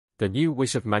the new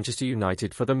wish of Manchester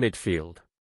United for the midfield.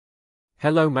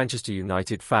 Hello Manchester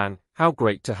United fan, how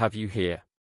great to have you here.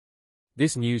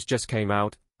 This news just came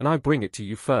out, and I bring it to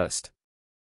you first.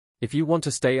 If you want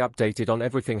to stay updated on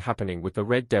everything happening with the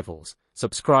Red Devils,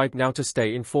 subscribe now to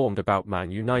stay informed about Man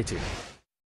United.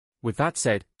 With that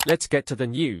said, let's get to the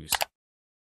news.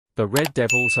 The Red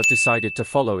Devils have decided to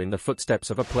follow in the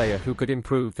footsteps of a player who could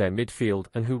improve their midfield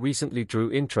and who recently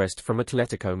drew interest from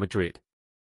Atletico Madrid.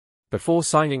 Before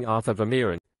signing Arthur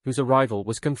Vermeeren, whose arrival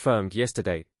was confirmed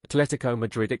yesterday, Atletico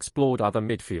Madrid explored other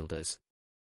midfielders.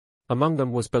 Among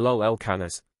them was Bilal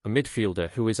Elkhanas, a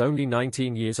midfielder who is only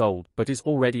 19 years old but is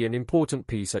already an important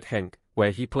piece at Genk,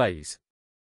 where he plays.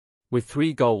 With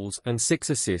 3 goals and 6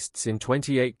 assists in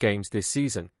 28 games this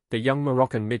season, the young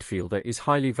Moroccan midfielder is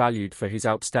highly valued for his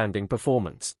outstanding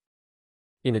performance.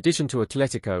 In addition to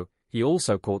Atletico, he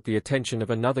also caught the attention of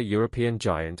another European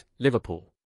giant, Liverpool.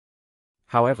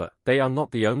 However, they are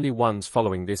not the only ones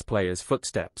following this player's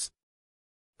footsteps.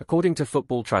 According to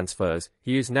Football Transfers,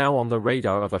 he is now on the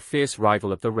radar of a fierce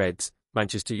rival of the Reds,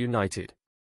 Manchester United.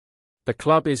 The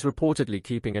club is reportedly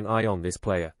keeping an eye on this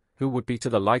player, who would be to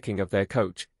the liking of their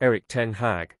coach, Erik ten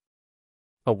Hag.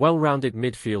 A well-rounded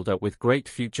midfielder with great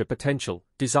future potential,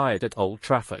 desired at Old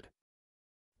Trafford.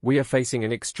 We are facing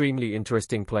an extremely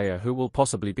interesting player who will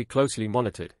possibly be closely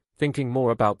monitored, thinking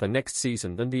more about the next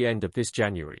season than the end of this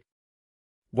January.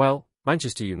 Well,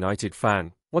 Manchester United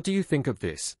fan, what do you think of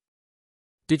this?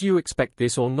 Did you expect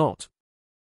this or not?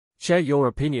 Share your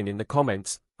opinion in the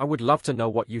comments, I would love to know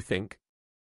what you think.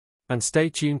 And stay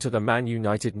tuned to the Man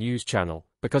United news channel,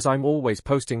 because I'm always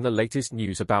posting the latest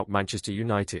news about Manchester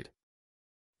United.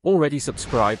 Already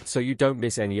subscribed so you don't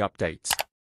miss any updates.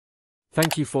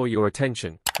 Thank you for your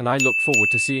attention, and I look forward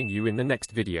to seeing you in the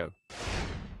next video.